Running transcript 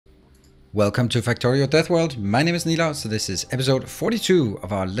Welcome to Factorio DeathWorld. My name is Nila, so this is episode 42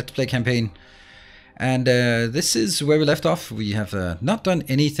 of our Let's Play campaign. And this is where we left off. We have not done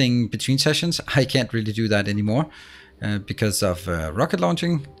anything between sessions. I can't really do that anymore because of rocket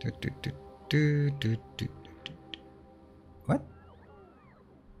launching. What?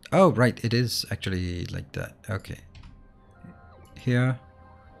 Oh, right, it is actually like that. Okay. Here.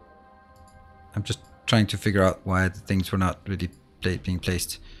 I'm just trying to figure out why the things were not really being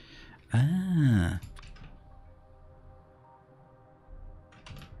placed. Ah.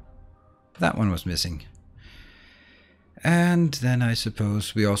 That one was missing. And then I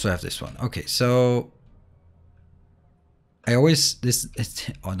suppose we also have this one. Okay, so I always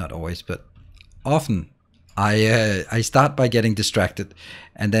or not always, but often I start by getting distracted,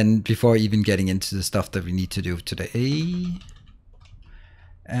 and then before even getting into the stuff that we need to do today.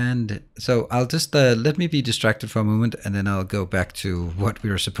 And so I'll just let me be distracted for a moment, and then I'll go back to what we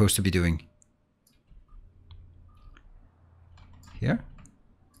were supposed to be doing. Here?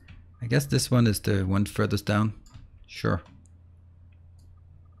 I guess this one is the one furthest down. Sure.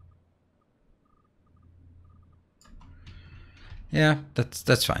 Yeah,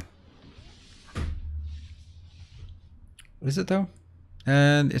 that's fine. Is it though?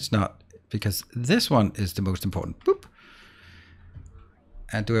 And it's not, because this one is the most important. Boop.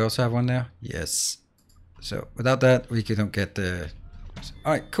 And do I also have one there? Yes. So without that, we don't get the...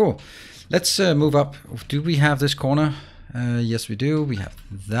 All right, cool. Let's move up. Do we have this corner? Yes, we do. We have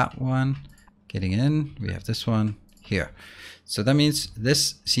that one getting in. We have this one here. So that means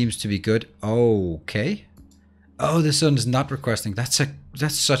this seems to be good. Okay. Oh, this one is not requesting. That's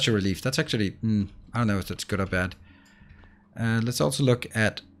such a relief. That's actually... I don't know if that's good or bad. Let's also look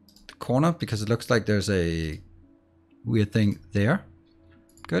at the corner, because it looks like there's a weird thing there.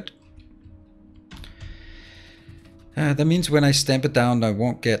 Good. That means when I stamp it down, I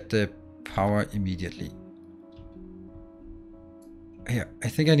won't get the power immediately. Here, I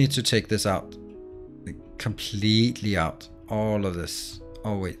think I need to take this out. Completely out. All of this.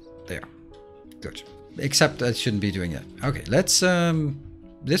 Oh, wait. There. Good. Except I shouldn't be doing it. Okay, let's...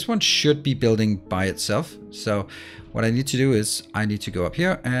 this one should be building by itself. So what I need to do is I need to go up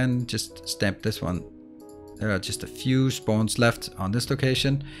here and just stamp this one. There are just a few spawns left on this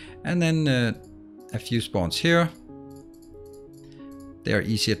location, and then a few spawns here. They are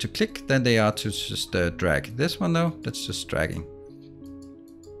easier to click than they are to just drag. This one though, that's just dragging.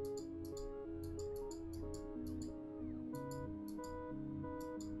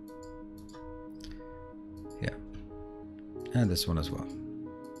 Yeah, and this one as well.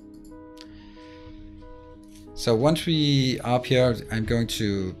 So once we are up here, I'm going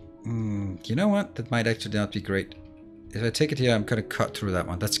to... you know what? That might actually not be great. If I take it here, I'm going to cut through that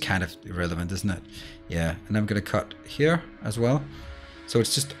one. That's kind of irrelevant, isn't it? Yeah, and I'm going to cut here as well. So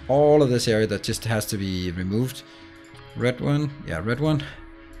it's just all of this area that just has to be removed. Red one. Yeah, red one.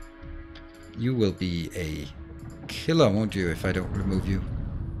 You will be a killer, won't you, if I don't remove you?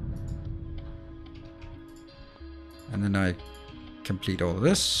 And then I complete all of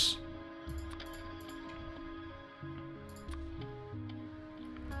this.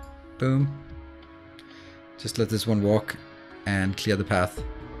 Boom. Just let this one walk and clear the path.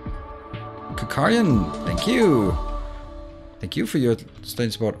 Kukarian, thank you. Thank you for your study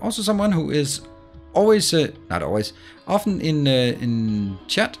support. Also someone who is always, not always, often in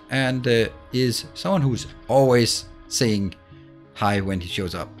chat, and is someone who's always saying hi when he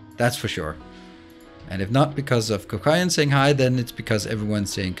shows up. That's for sure. And if not because of Kukarian saying hi, then it's because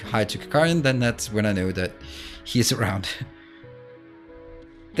everyone's saying hi to Kukarian. Then that's when I know that he's around.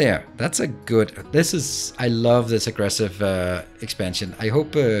 There, that's a good... This is... I love this aggressive expansion. I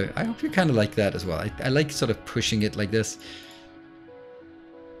hope you kind of like that as well. I like sort of pushing it like this.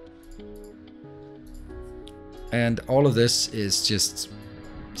 And all of this is just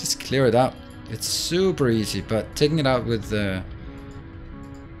clear it out. It's super easy, but taking it out with...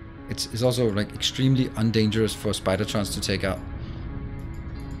 It's also like extremely undangerous for Spidertrons to take out.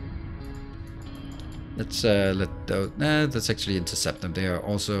 Let's let those... let's actually intercept them. They are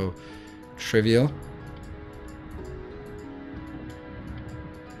also trivial.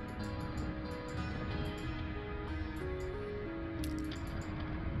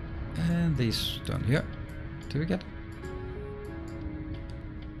 And these down here. Do we get?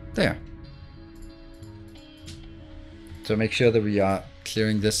 There. So make sure that we are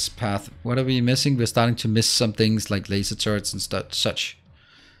clearing this path. What are we missing? We're starting to miss some things like laser turrets and such.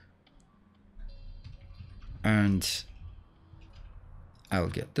 And I'll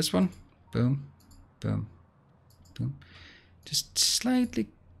get this one. Boom, boom, boom. Just slightly,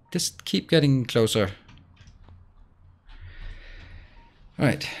 just keep getting closer.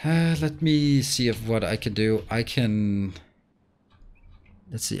 Alright, let me see if what I can do. I can...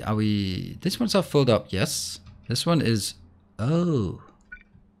 Let's see, are we... This one's all filled up, yes. This one is... Oh.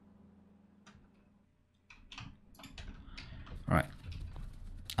 Alright.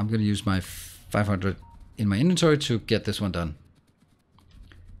 I'm gonna use my 500 in my inventory to get this one done.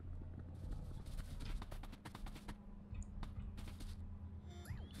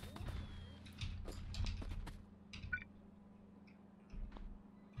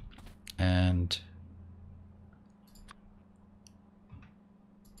 And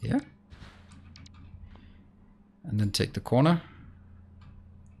here, and then take the corner.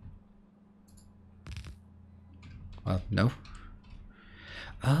 Well, no.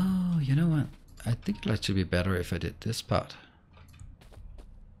 Oh, you know what? I think it'll actually be better if I did this part.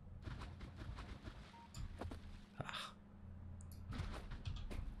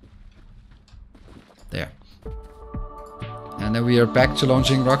 There. And then we are back to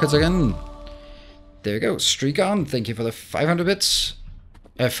launching rockets again. There we go. Streak on. Thank you for the 500 bits.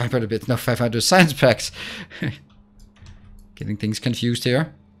 500 bits, no, 500 science packs. Getting things confused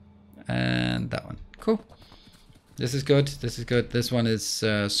here. And that one. Cool. This is good. This is good. This one is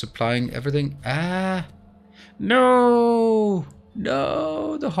supplying everything. Ah. No.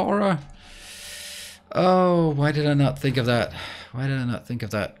 No. The horror. Oh, why did I not think of that? Why did I not think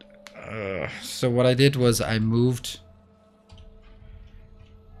of that? So what I did was I moved...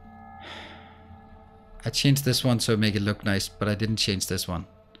 I changed this one so make it look nice, but I didn't change this one.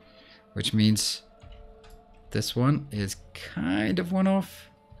 Which means this one is kind of one off.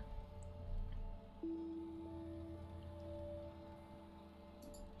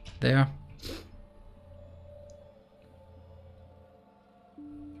 There.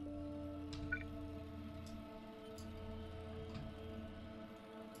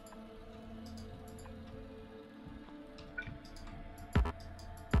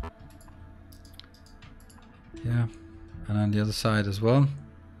 Yeah, and on the other side as well.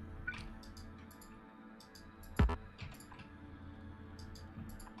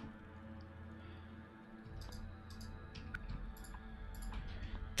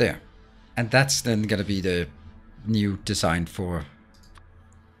 There. And that's then gonna be the new design for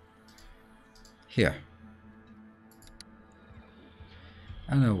here.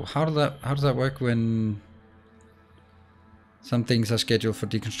 I don't know, how does that work when some things are scheduled for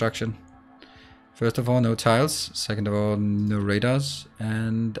deconstruction? First of all, no tiles. Second of all, no radars.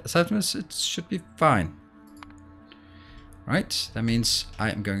 And aside from this, it should be fine. Right, that means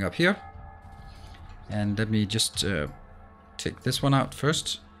I am going up here. And let me just take this one out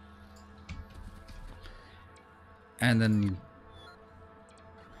first. And then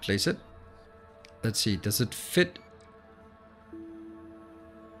place it. Let's see, does it fit?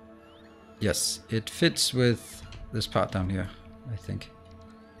 Yes, it fits with this part down here, I think.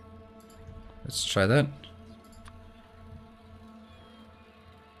 Let's try that.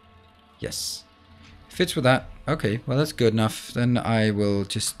 Yes. Fits with that. Okay, well that's good enough. Then I will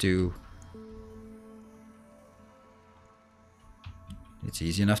just do... It's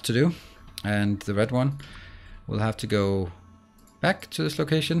easy enough to do. And the red one will have to go back to this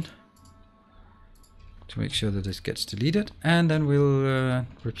location to make sure that this gets deleted. And then we'll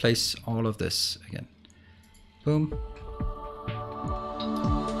replace all of this again. Boom.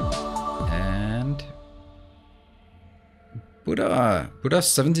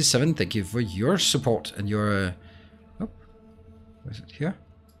 Buddha77, thank you for your support and your... oh, where's it here?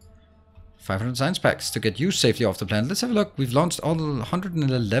 500 science packs to get you safely off the planet. Let's have a look. We've launched all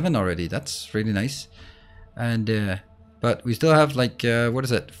 111 already. That's really nice. And but we still have like what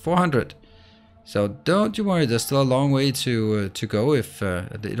is it? 400. So don't you worry. There's still a long way to go. If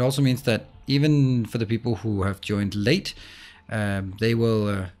it also means that even for the people who have joined late,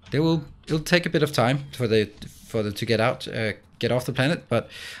 it'll take a bit of time for them to get out, get off the planet. But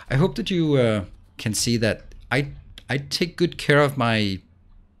I hope that you can see that I take good care of my,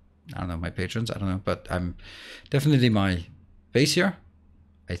 I don't know, my patrons. I don't know, but I'm definitely my base here.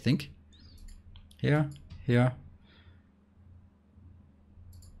 I think here,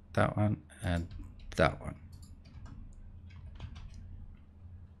 that one, and that one.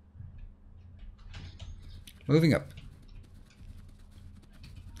 Moving up.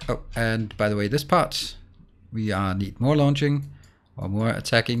 Oh, and by the way, this part, we need more launching or more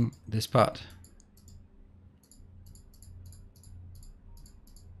attacking this part.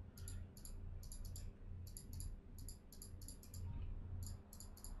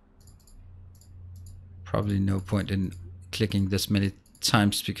 Probably no point in clicking this many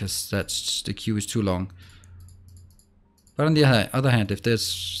times because the queue is too long. But on the other hand, if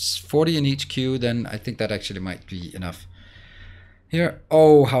there's 40 in each queue, then I think that actually might be enough. Here.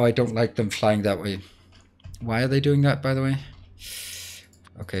 Oh, how I don't like them flying that way. Why are they doing that, by the way?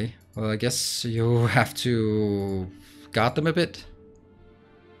 Okay, well, I guess you have to guard them a bit.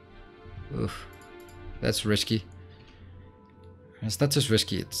 Oof, that's risky. It's not just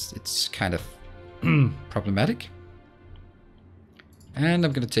risky, it's kind of problematic. And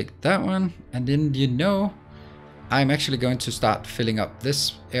I'm gonna take that one, and then I'm actually going to start filling up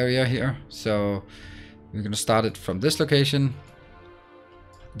this area here. So we're gonna start it from this location.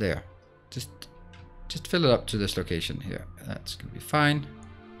 There. Just fill it up to this location here. That's gonna be fine.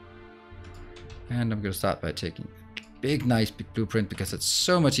 And I'm gonna start by taking a big, nice big blueprint because it's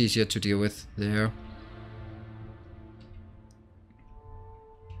so much easier to deal with there.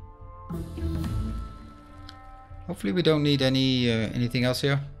 Hopefully we don't need anything else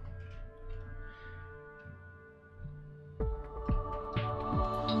here.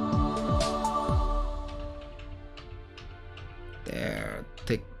 There,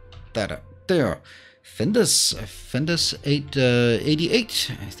 take that up. There. Fendus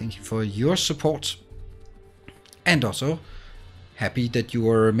 888, thank you for your support. And also, happy that you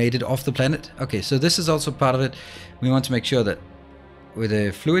were made it off the planet. Okay, so this is also part of it. We want to make sure that where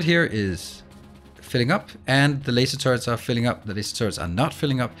the fluid here is filling up and the laser turrets are filling up. The laser turrets are not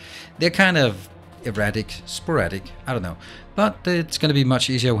filling up. They're kind of erratic, sporadic, I don't know. But it's going to be much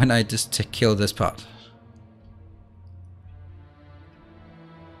easier when I just kill this part.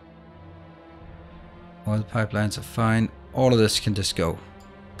 All the pipelines are fine. All of this can just go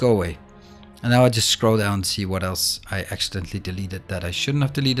away. And now I just scroll down and see what else I accidentally deleted that I shouldn't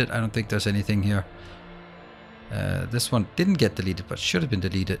have deleted. I don't think there's anything here. This one didn't get deleted, but should have been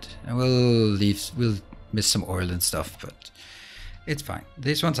deleted. And we'll miss some oil and stuff, but it's fine.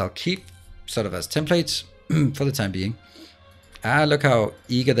 These ones I'll keep sort of as templates for the time being. Ah, look how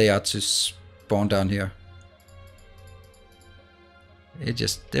eager they are to spawn down here.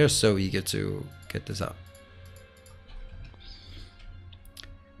 They're so eager to get this out.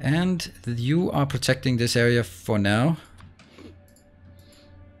 And you are protecting this area for now.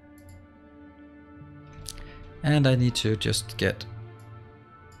 And I need to just get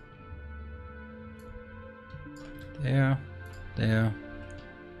there.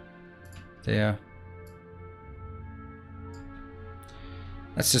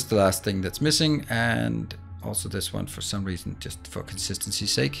 That's just the last thing that's missing, and also this one for some reason, just for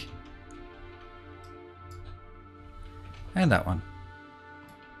consistency's sake. And that one.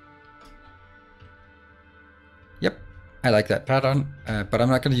 Yep, I like that pattern, but I'm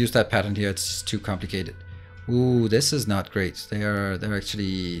not going to use that pattern here. It's just too complicated. Ooh, this is not great. They're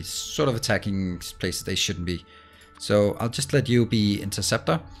actually sort of attacking places they shouldn't be. So I'll just let you be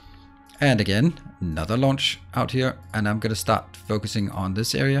interceptor. And again, another launch out here, and I'm going to start focusing on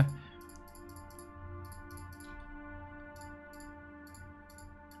this area.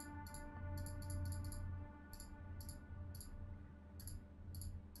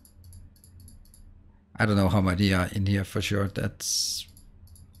 I don't know how many are in here for sure. That's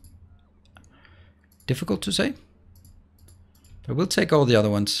difficult to say. But we'll take all the other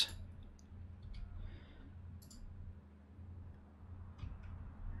ones.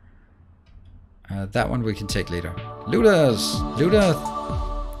 That one we can take later. Looters! Looter!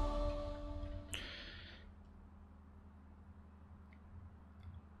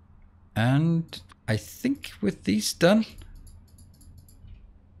 And I think with these done,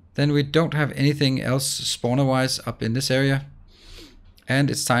 then we don't have anything else spawner-wise up in this area.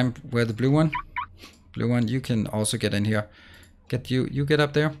 And it's time where the blue one. Blue one, you can also get in here. You get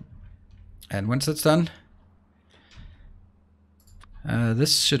up there. And once it's done,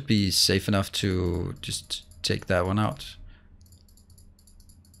 this should be safe enough to just take that one out.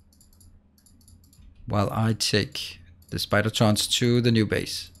 While I take the Spidertrons to the new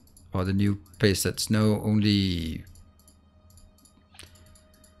base. Or the new base that's only...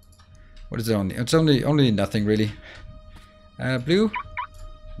 What is it only? It's only nothing really. Blue?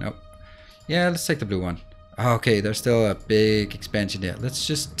 Nope. Yeah, let's take the blue one. Okay, there's still a big expansion here. Let's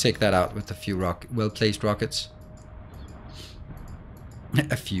just take that out with a few well-placed rockets.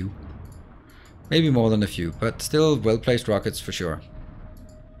 A few. Maybe more than a few, but still well-placed rockets for sure.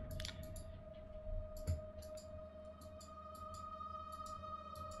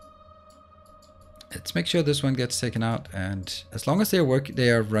 Let's make sure this one gets taken out, and as long as they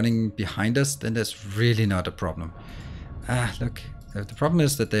are running behind us, then that's really not a problem. Ah, look, the problem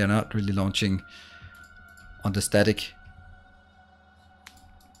is that they are not really launching on the static.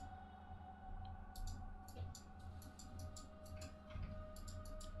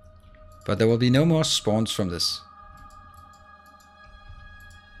 But there will be no more spawns from this.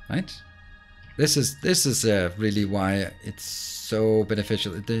 Right? This is really why it's so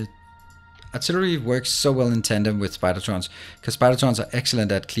beneficial. The artillery works so well in tandem with Spidertrons, because Spidertrons are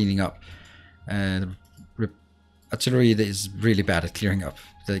excellent at cleaning up. Artillery is really bad at clearing up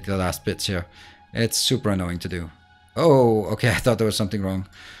the last bits here. It's super annoying to do. Oh, okay, I thought there was something wrong.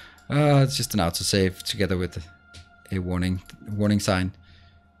 It's just an autosave together with a warning sign.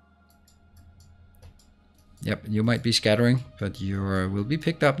 Yep, you might be scattering, but you will be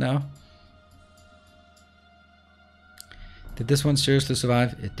picked up now. Did this one seriously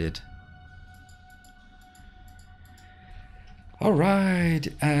survive? It did. Alright,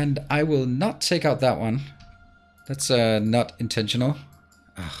 and I will not take out that one. That's not intentional.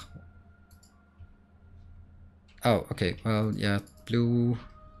 Ugh. Oh, okay, well, yeah, blue.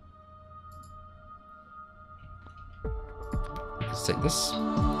 Let's take this.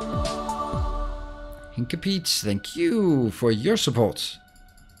 Hinkapeach, thank you for your support.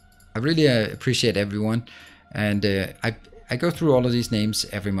 I really appreciate everyone. And I go through all of these names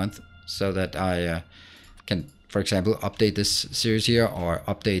every month so that I can, for example, update this series here, or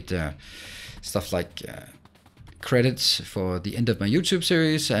update stuff like credits for the end of my YouTube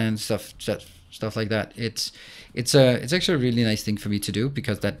series and stuff like that. It's actually a really nice thing for me to do,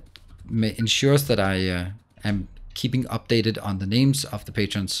 because that ensures that I am keeping updated on the names of the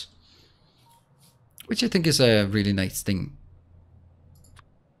patrons, which I think is a really nice thing.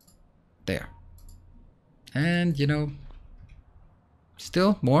 There. And, you know,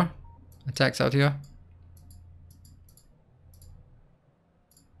 still more attacks out here.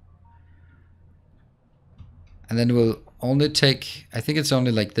 And then we'll only take, I think it's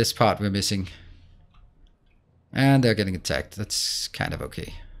only like this part we're missing. And they're getting attacked. That's kind of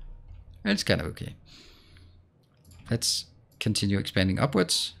okay. It's kind of okay. Let's continue expanding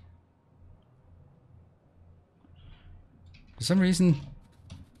upwards. For some reason,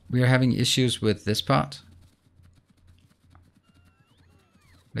 we are having issues with this part.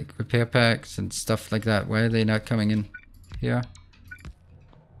 Like repair packs and stuff like that. Why are they not coming in here?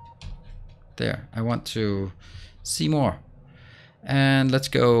 There. I want to see more. And let's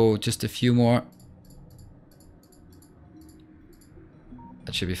go just a few more.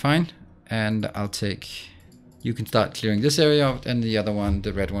 That should be fine. And I'll take... You can start clearing this area out, and the other one,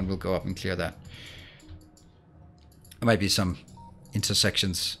 the red one, will go up and clear that. There might be some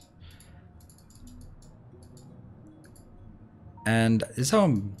intersections. And is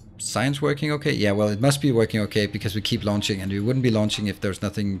our science working okay? Yeah, well, it must be working okay, because we keep launching, and we wouldn't be launching if there's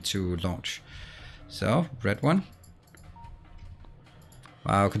nothing to launch. So, red one.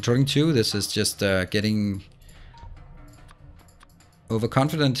 Wow, controlling 2, this is just getting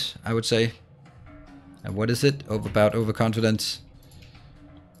overconfident, I would say. And what is it about overconfidence?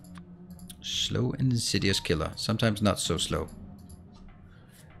 Slow and insidious killer. Sometimes not so slow.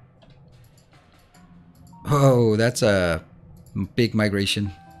 Oh, that's a big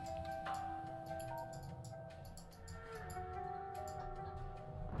migration.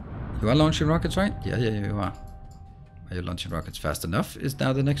 You are launching rockets, right? Yeah, you are. Are you launching rockets fast enough? Is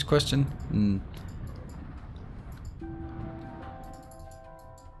now the next question.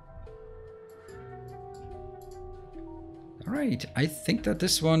 Alright, I think that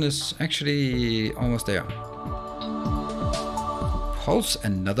this one is actually almost there. Pulse,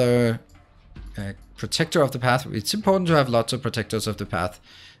 another protector of the path. It's important to have lots of protectors of the path.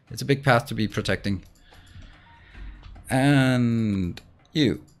 It's a big path to be protecting. And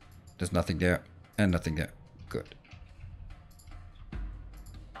you. There's nothing there and nothing there. Good.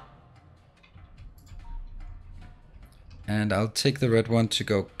 And I'll take the red one to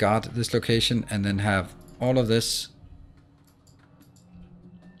go guard this location, and then have all of this.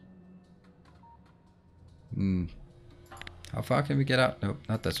 How far can we get out? Nope,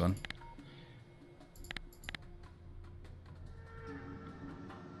 not this one.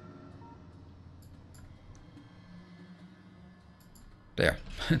 There.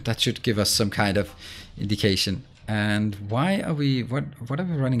 That should give us some kind of indication. And why are we... What are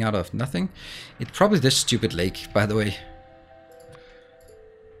we running out of? Nothing? It's probably this stupid lake, by the way.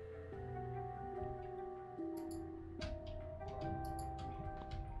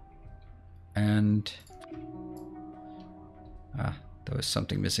 And... there was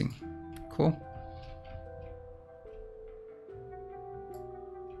something missing. Cool.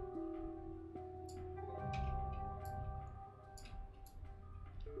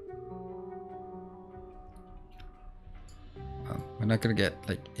 We're not gonna get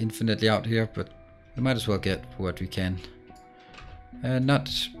like infinitely out here, but we might as well get what we can. Not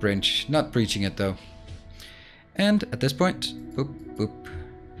breaching it though. And at this point, boop, boop.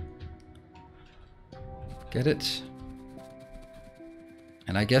 Get it.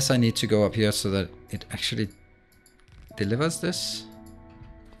 And I guess I need to go up here so that it actually delivers this.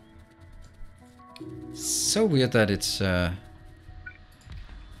 So weird that it's yeah.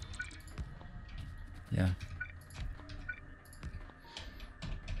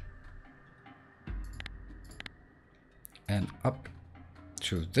 And up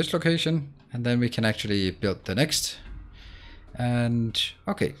to this location, and then we can actually build the next. And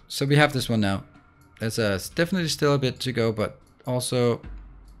okay, so we have this one now. There's definitely still a bit to go, but also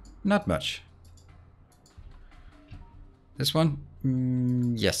not much. This one,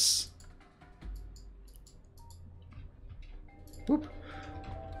 yes. Boop.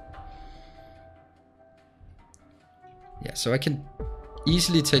 Yeah, so I can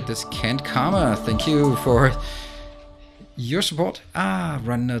easily take this canned karma. Thank you for your support.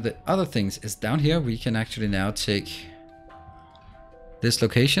 One of the other things is down here. We can actually now take this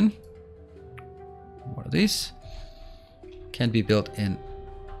location. What are these? Can be built in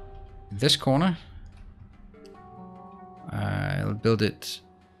this corner. I'll build it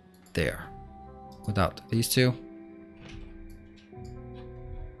there without these two.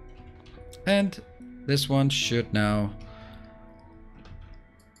 And this one should now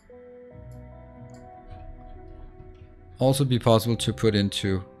also be possible to put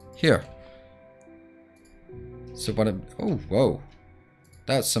into here. So what oh, whoa.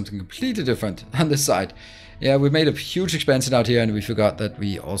 That's something completely different on this side. Yeah, we made a huge expansion out here and we forgot that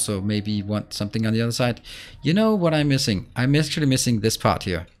we also maybe want something on the other side. You know what I'm missing? I'm actually missing this part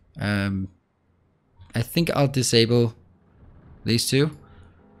here. I think I'll disable these two.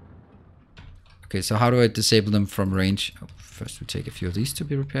 Okay, so how do I disable them from range? Oh, first we take a few of these to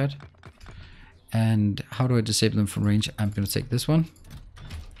be repaired. And how do I disable them from range? I'm going to take this one.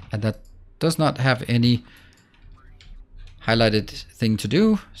 And that does not have any highlighted thing to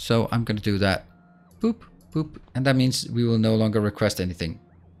do. So I'm going to do that. Boop, boop. And that means we will no longer request anything.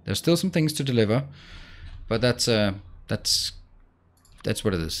 There's still some things to deliver. But that's what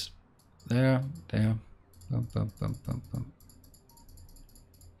it is. There. Boom, boom, boom, boom, boom.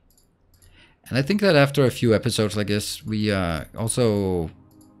 And I think that after a few episodes like this, we are also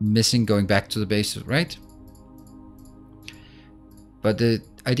missing going back to the base, right? But the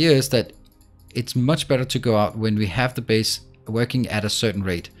idea is that it's much better to go out when we have the base working at a certain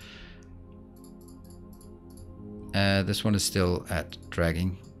rate. This one is still at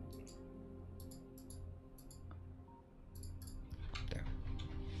dragging. There.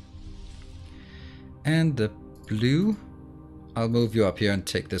 And the blue, I'll move you up here and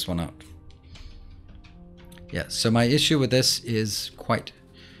take this one out. Yeah, so my issue with this is quite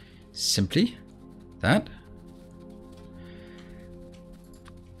simply that.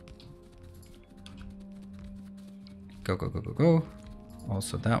 Go, go, go, go, go.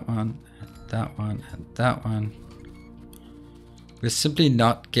 Also that one, and that one, and that one. We're simply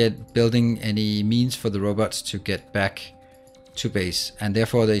not building any means for the robots to get back to base, and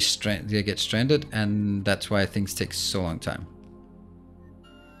therefore they get stranded, and that's why things take so long time.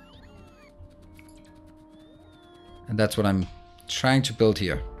 And that's what I'm trying to build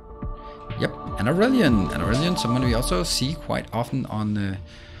here. Yep, an Aurelian, someone we also see quite often on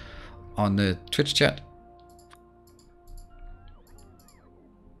the Twitch chat.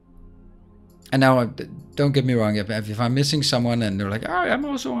 And now, don't get me wrong, if I'm missing someone and they're like, oh, I'm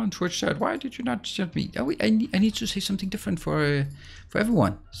also on Twitch chat, why did you not chat me? Oh, I need to say something different for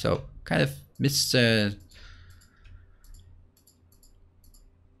everyone. So kind of missing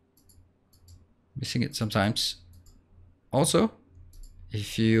it sometimes. Also,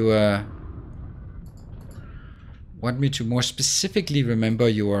 if you want me to more specifically remember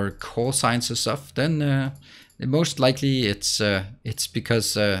your call signs and stuff, then most likely it's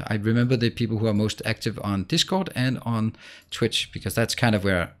because I remember the people who are most active on Discord and on Twitch, because that's kind of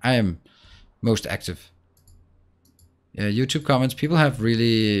where I am most active. YouTube comments, people have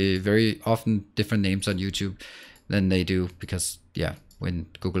really very often different names on YouTube than they do because, yeah, when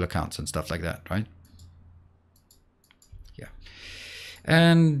Google accounts and stuff like that, right? Yeah.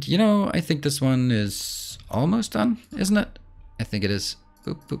 And, you know, I think this one is almost done, isn't it? I think it is.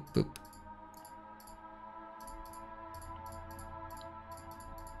 Boop, boop, boop.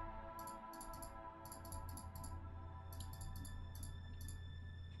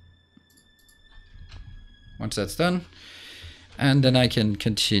 Once that's done, and then I can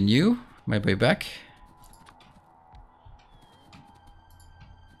continue my way back.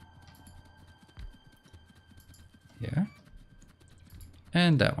 Yeah.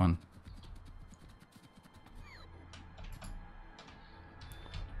 And that one.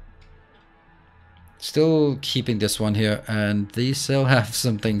 Still keeping this one here, and these still have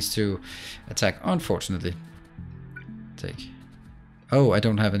some things to attack, unfortunately. Take. Oh, I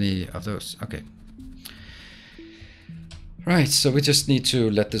don't have any of those. Okay. Right, so we just need to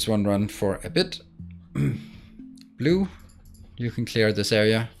let this one run for a bit. Blue, you can clear this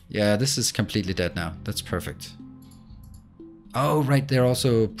area. Yeah, this is completely dead now. That's perfect. Oh, right, they're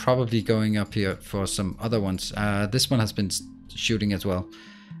also probably going up here for some other ones. This one has been shooting as well,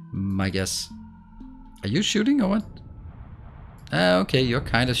 my guess. Are you shooting or what? Okay, you're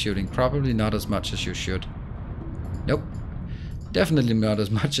kind of shooting. Probably not as much as you should. Nope. Definitely not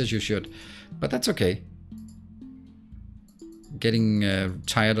as much as you should. But that's okay. Getting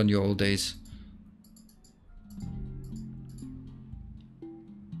tired on your old days.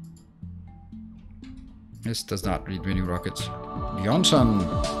 This does not read many rockets. Johnson!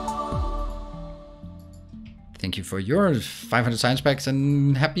 Thank you for your 500 science packs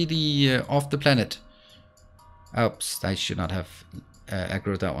and happily off the planet. Oops, I should not have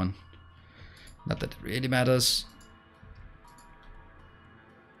aggroed that one. Not that it really matters.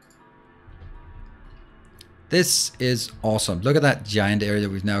 This is awesome. Look at that giant area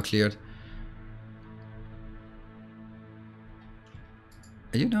we've now cleared.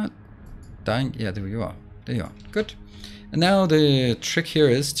 Are you not dying? Yeah, there you are. There you are. Good. And now the trick here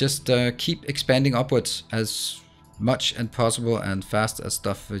is just keep expanding upwards as much and possible and fast as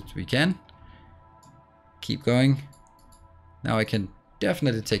stuff as we can. Keep going. Now I can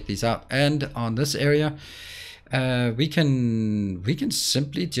definitely take these out. And on this area, we can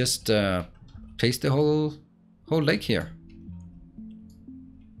simply just place the whole lake here.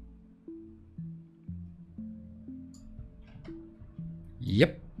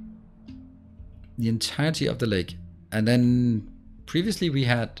 Yep. The entirety of the lake. And then previously we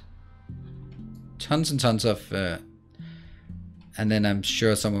had tons and tons of and then I'm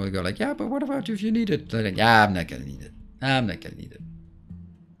sure someone will go like, yeah, but what about if you need it? They're like, yeah, I'm not gonna need it. I'm not gonna need it.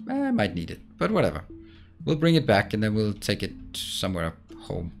 I might need it, but whatever. We'll bring it back and then we'll take it somewhere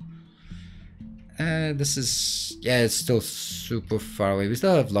home. This is, yeah, it's still super far away. We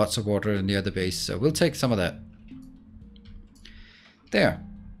still have lots of water near the base, so we'll take some of that. There.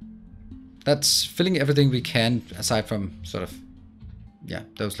 That's filling everything we can, aside from sort of, yeah,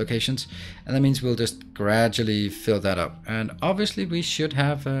 those locations. And that means we'll just gradually fill that up. And obviously we should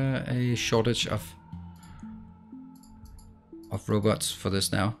have a shortage of robots for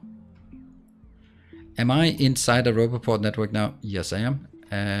this now. Am I inside a Roboport network now? Yes, I am.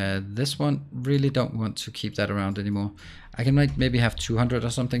 This one, really don't want to keep that around anymore. I can maybe have 200 or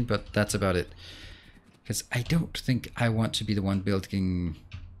something, but that's about it. Because I don't think I want to be the one building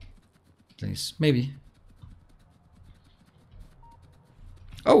things. Maybe.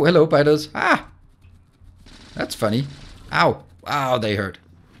 Oh, hello, biters. Ah! That's funny. Ow. Wow, they hurt.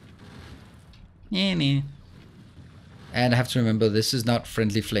 And I have to remember, this is not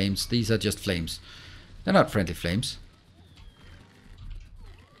friendly flames. These are just flames. They're not friendly flames.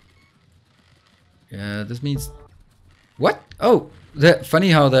 Yeah, this means... What? Oh, funny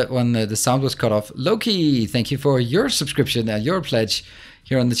how that one, the sound was cut off. Loki, thank you for your subscription and your pledge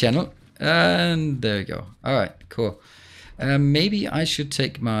here on the channel. And there we go. All right, cool. Maybe I should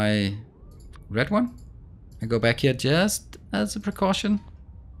take my red one and go back here just as a precaution.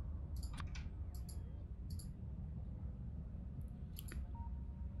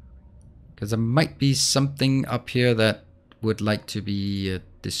 Because there might be something up here that would like to be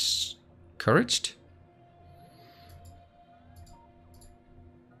discouraged.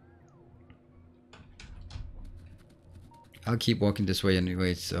 I'll keep walking this way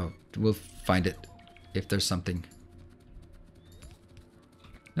anyway, so we'll find it if there's something.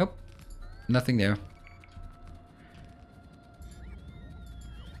 Nope, nothing there.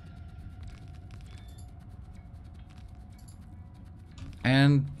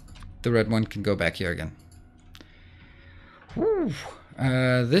 And the red one can go back here again. Whew.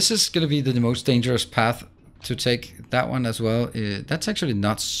 This is going to be the most dangerous path to take. That one as well. That's actually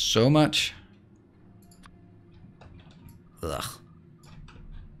not so much. Ugh.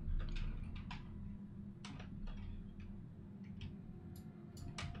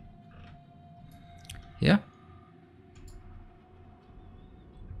 Yeah.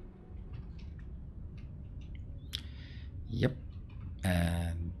 Yep.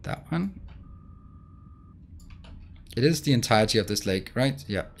 And that one. It is the entirety of this lake, right?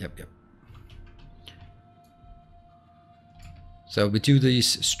 Yep, yep, yep. So we do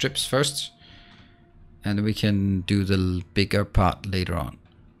these strips first, and we can do the bigger part later on.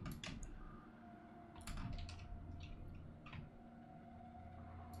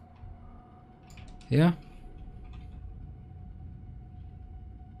 Yeah.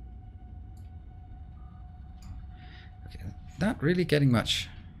 Okay, not really getting much.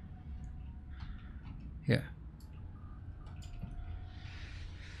 Here.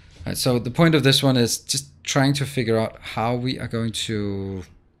 Right, so the point of this one is just trying to figure out how we are going to...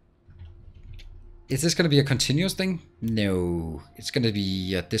 Is this going to be a continuous thing? No, it's going to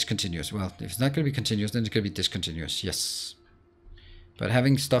be discontinuous. Well, if it's not going to be continuous, then it's going to be discontinuous. Yes. But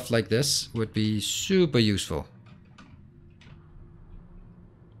having stuff like this would be super useful.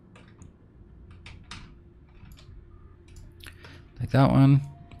 Like that one.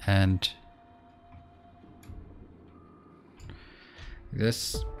 And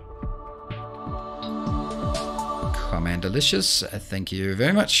this. Commandelicious, thank you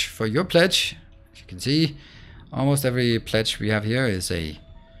very much for your pledge. As you can see, almost every pledge we have here is a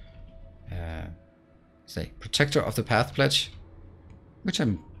Protector of the Path pledge, which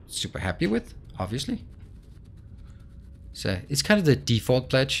I'm super happy with, obviously. So it's kind of the default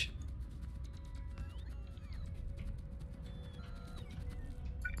pledge.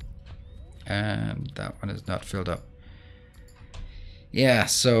 And that one is not filled up. Yeah,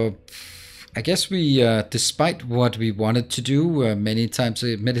 so I guess we, despite what we wanted to do many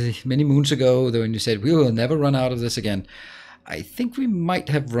moons ago, though, when you said we will never run out of this again, I think we might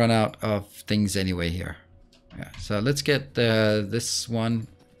have run out of things anyway here. Yeah, so let's get this one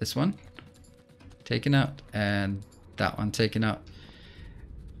taken out, and that one taken out.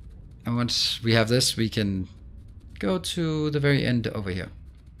 And once we have this, we can go to the very end over here.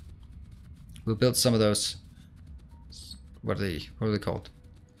 We'll build some of those. What are they called?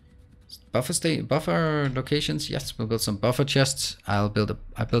 Buffer locations. Yes, we'll build some buffer chests. I build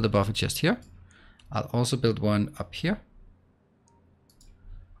a buffer chest here. I'll also build one up here.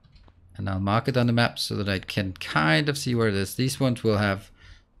 And I'll mark it on the map so that I can kind of see where it is. These ones will have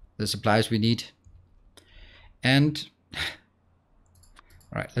the supplies we need. And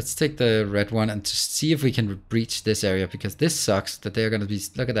all right, let's take the red one and just see if we can breach this area, because this sucks that they're going to be,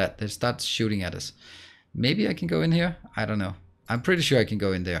 look at that, they start shooting at us. Maybe I can go in here? I don't know. I'm pretty sure I can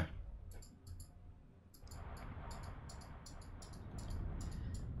go in there.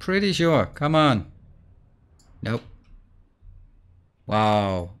 Pretty sure. Come on. Nope.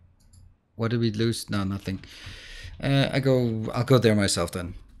 Wow. What did we lose? No, nothing. I'll go there myself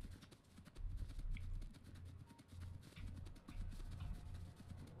then.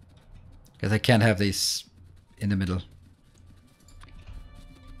 Because I can't have these in the middle.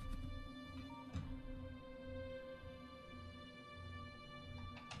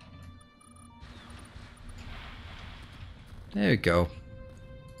 There we go.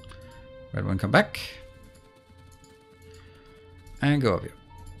 Red one, come back. And go up here.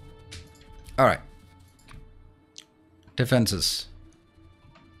 Alright. Defenses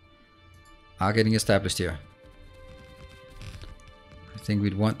are getting established here. I think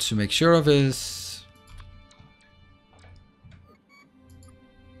we'd want to make sure of is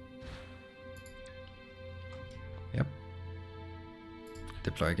yep.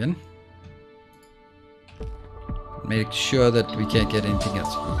 Deploy again. Make sure that we can't get anything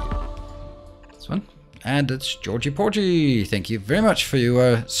else. This one. And it's Georgie Porgy. Thank you very much for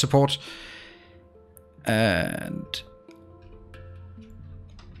your support. And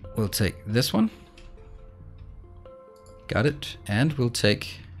we'll take this one. Got it. And we'll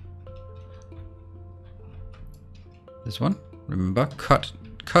take this one. Remember, cut.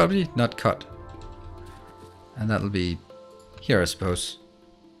 Copy, not cut. And that'll be here, I suppose.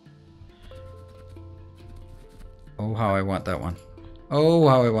 Oh, how I want that one. Oh,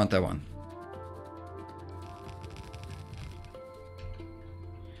 how I want that one.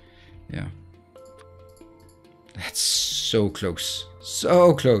 Yeah. That's so close.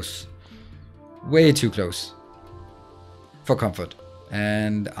 So close. Way too close. For comfort.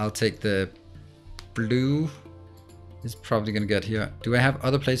 And I'll take the blue. It's probably gonna get here. Do I have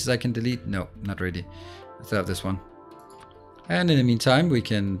other places I can delete? No, not really. I still have this one. And in the meantime, we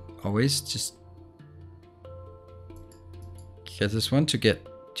can always just get this one to get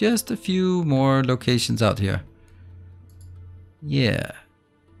just a few more locations out here. Yeah.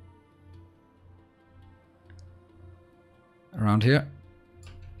 Around here.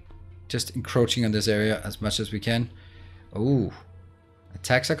 Just encroaching on this area as much as we can. Oh,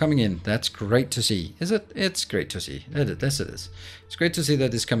 attacks are coming in. That's great to see. Is it? It's great to see. Yes, it is. It's great to see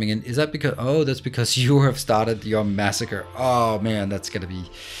that it's coming in. Is that because? Oh, that's because you have started your massacre. Oh man, it's gonna be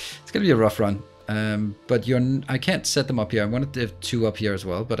a rough run. But I can't set them up here. I wanted to have two up here as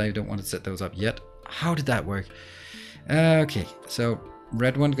well, but I don't want to set those up yet. How did that work? Okay, so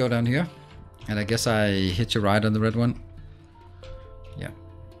red one, go down here, and I guess I hit you right on the red one. Yeah.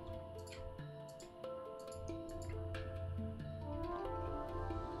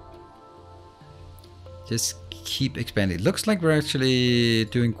 Just keep expanding. Looks like we're actually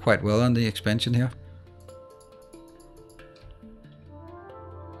doing quite well on the expansion here.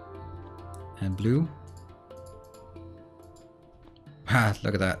 blue. Ah,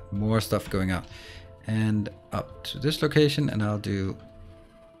 look at that. More stuff going out. And up to this location, and I'll do...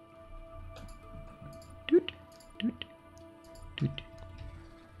 Doot, doot, doot.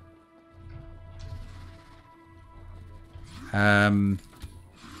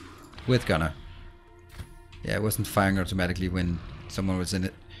 With gunner. Yeah, it wasn't firing automatically when someone was in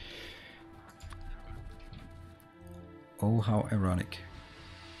it. Oh, how ironic.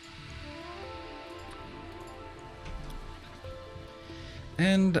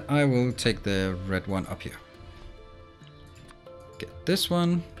 And I will take the red one up here. Get this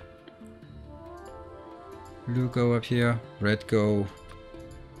one. Blue go up here. Red go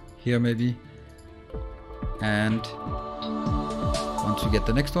here maybe. And once we get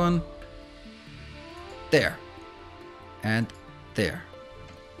the next one, there. And there.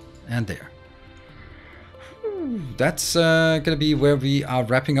 And there. That's gonna be where we are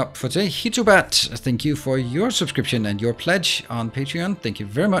wrapping up for today. Hitobat, thank you for your subscription and your pledge on Patreon. Thank you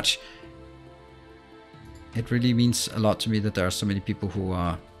very much. It really means a lot to me that there are so many people who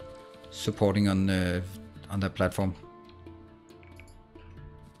are supporting on that platform.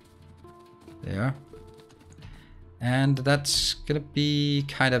 There. And that's gonna be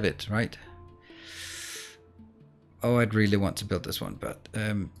kind of it, right? Oh, I'd really want to build this one, but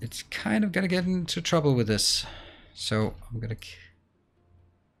it's kind of gonna get into trouble with this. So I'm gonna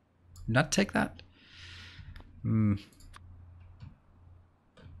not take that. We'll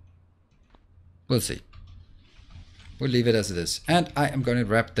see. We'll leave it as it is. And I am going to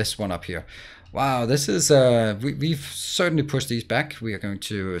wrap this one up here. Wow, this is, we've certainly pushed these back. We are going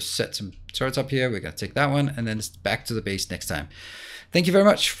to set some turrets up here. We're going to take that one and then it's back to the base next time. Thank you very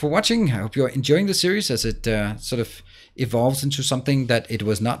much for watching. I hope you're enjoying the series as it sort of evolves into something that it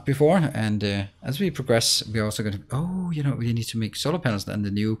was not before. And as we progress, we're also going to, oh, you know, we need to make solar panels and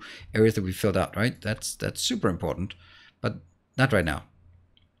the new areas that we filled out, right? That's super important, but not right now.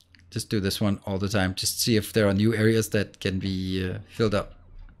 Just do this one all the time. Just see if there are new areas that can be filled up.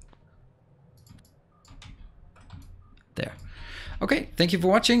 There. Okay, thank you for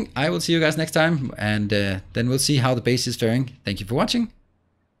watching. I will see you guys next time, and then we'll see how the base is faring. Thank you for watching.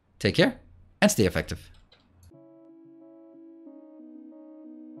 Take care, and stay effective.